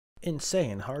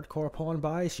Insane hardcore pawn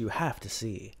buys you have to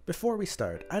see. Before we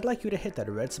start, I'd like you to hit that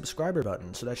red subscriber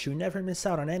button so that you never miss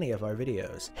out on any of our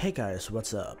videos. Hey guys,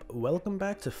 what's up? Welcome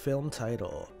back to Film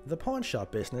Title. The pawn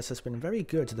shop business has been very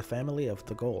good to the family of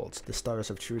the Golds, the stars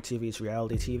of truTV's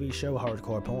reality TV show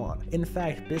Hardcore Pawn. In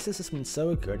fact, business has been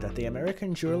so good that the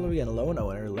American jewelry and loan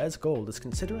owner Les Gold is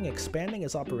considering expanding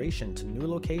his operation to new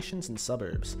locations in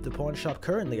suburbs. The pawn shop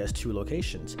currently has two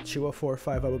locations,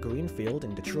 20450 Greenfield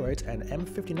in Detroit and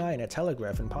M59 at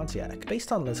Telegraph in Pontiac.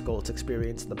 Based on Les Gold's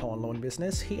experience in the pawn loan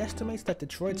business, he estimates that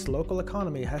Detroit's local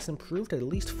economy has improved at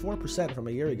least 4% from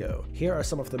a year ago. Here are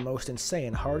some of the most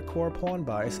insane hardcore pawn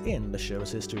buys in the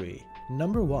show's history.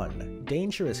 Number 1.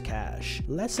 Dangerous Cash.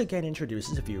 Les again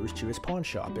introduces viewers to his pawn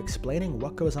shop, explaining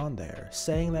what goes on there,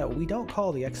 saying that we don't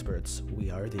call the experts, we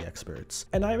are the experts.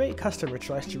 An irate customer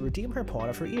tries to redeem her pawn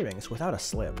of her earrings without a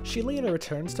slip. She later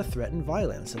returns to threaten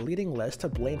violence, leading Les to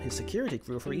blame his security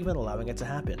crew for even allowing it to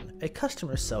happen. A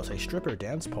customer sells a stripper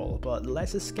dance pole, but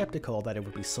Les is skeptical that it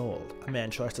would be sold. A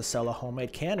man tries to sell a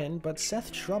homemade cannon, but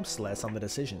Seth trumps Les on the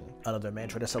decision. Another man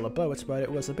tried to sell a boat, but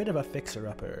it was a bit of a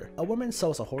fixer-upper. A woman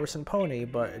sells a horse and pony,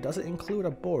 but it doesn't include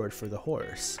a board for the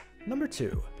horse. Number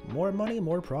 2. More money,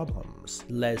 more problems.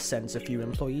 Les sends a few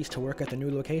employees to work at the new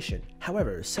location.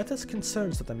 However, Seth is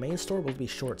concerned that the main store will be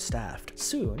short-staffed.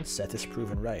 Soon, Seth is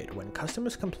proven right when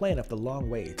customers complain of the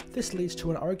long wait. This leads to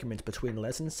an argument between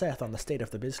Les and Seth on the state of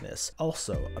the business.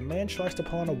 Also, a man tries to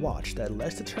pawn a watch that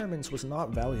Les determines was not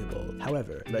valuable.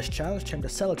 However, Les challenged him to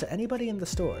sell it to anybody in the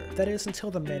store. That is until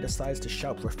the man decides to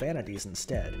shout profanities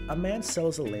instead. A man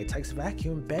sells a latex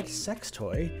vacuum bed sex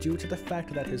toy due to the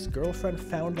fact that his girlfriend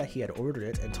found that he had ordered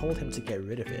it and told him to get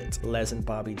rid of it. Les and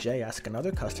Bobby J ask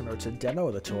another customer to demo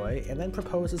the toy and then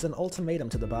proposes an ultimatum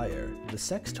to the buyer, the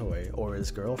sex toy or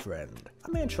his girlfriend.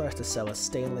 A man tries to sell a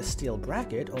stainless steel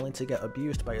bracket only to get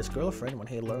abused by his girlfriend when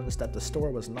he learns that the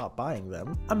store was not buying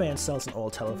them. A man sells an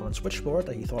old telephone switchboard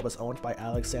that he thought was owned by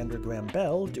Alexander Graham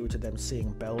Bell due to them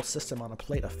seeing Bell's system on a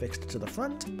plate affixed to the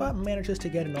front, but manages to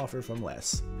get an offer from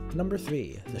Les. Number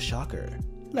 3. The Shocker.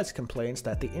 Les complains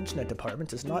that the internet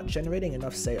department is not generating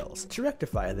enough sales. To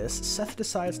rectify this, Seth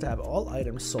decides to have all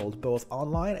items sold both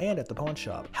online and at the pawn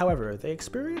shop. However, they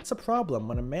experience a problem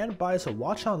when a man buys a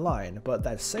watch online, but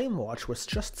that same watch was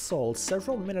just sold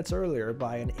several minutes earlier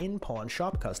by an in-pawn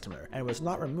shop customer, and was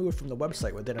not removed from the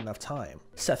website within enough time.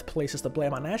 Seth places the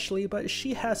blame on Ashley, but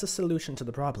she has a solution to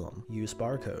the problem. Use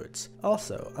barcodes.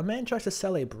 Also, a man tries to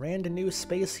sell a brand new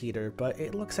space heater, but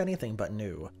it looks anything but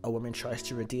new. A woman tries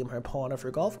to redeem her pawn of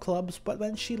her golf clubs, but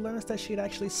when she learns that she had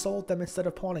actually sold them instead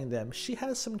of pawning them, she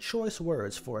has some choice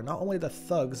words for not only the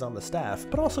thugs on the staff,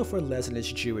 but also for Les and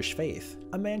his Jewish faith.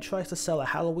 A man tries to sell a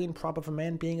Halloween prop of a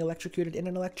man being electrocuted in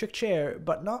an electric chair,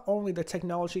 but not only the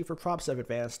technology for props have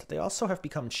advanced, they also have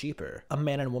become cheaper. A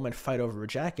man and woman fight over a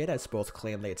jacket, as both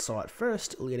claim they saw it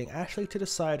first, leading Ashley to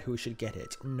decide who should get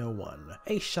it. No one.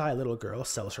 A shy little girl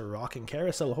sells her rocking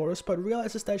carousel horse, but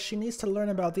realizes that she needs to learn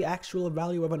about the actual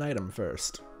value of an item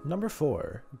first. Number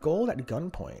 4. Gold at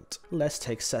gunpoint. Les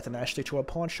takes Seth and Ashley to a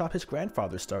pawn shop his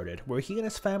grandfather started, where he and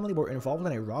his family were involved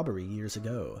in a robbery years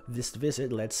ago. This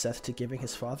visit led Seth to giving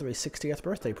his father a 60th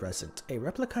birthday present, a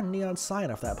replica neon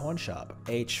sign of that pawn shop.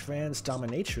 A trans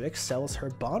dominatrix sells her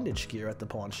bondage gear at the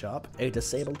pawn shop. A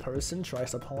disabled person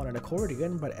tries to pawn an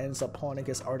accordion but ends up pawning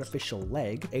his artificial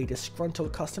leg. A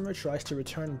disgruntled customer tries to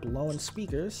return blown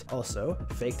speakers. Also,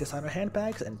 fake designer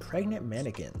handbags and pregnant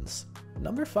mannequins.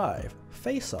 Number 5.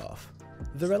 Face Off.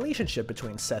 The relationship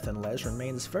between Seth and Les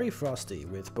remains very frosty,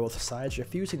 with both sides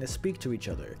refusing to speak to each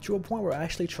other, to a point where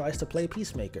Ashley tries to play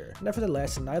peacemaker.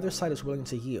 Nevertheless, neither side is willing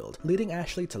to yield, leading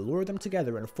Ashley to lure them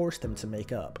together and force them to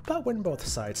make up. But when both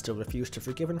sides still refuse to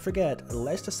forgive and forget,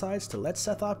 Les decides to let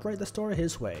Seth operate the store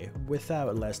his way,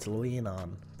 without Les to lean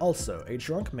on. Also, a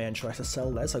drunk man tries to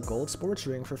sell Les a gold sports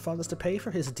ring for funds to pay for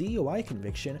his DUI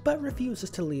conviction, but refuses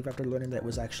to leave after learning that it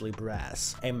was actually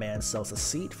brass. A man sells a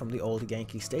seat from the old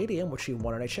Yankee Stadium, which he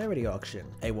won at a charity auction.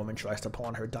 A woman tries to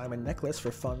pawn her diamond necklace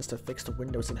for funds to fix the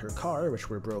windows in her car, which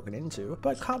were broken into,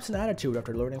 but cops an attitude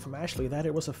after learning from Ashley that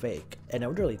it was a fake. An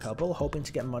elderly couple, hoping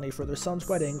to get money for their son's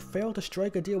wedding, failed to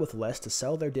strike a deal with Les to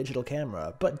sell their digital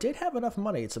camera, but did have enough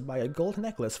money to buy a gold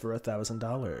necklace for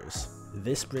 $1,000.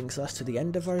 This brings us to the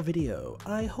end of our video.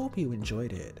 I hope you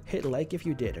enjoyed it. Hit like if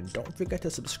you did, and don't forget to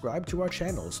subscribe to our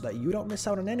channel so that you don't miss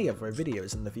out on any of our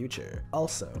videos in the future.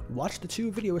 Also, watch the 2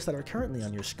 videos that are currently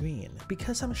on your screen,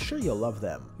 because I'm sure you'll love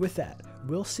them. With that,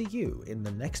 we'll see you in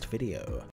the next video.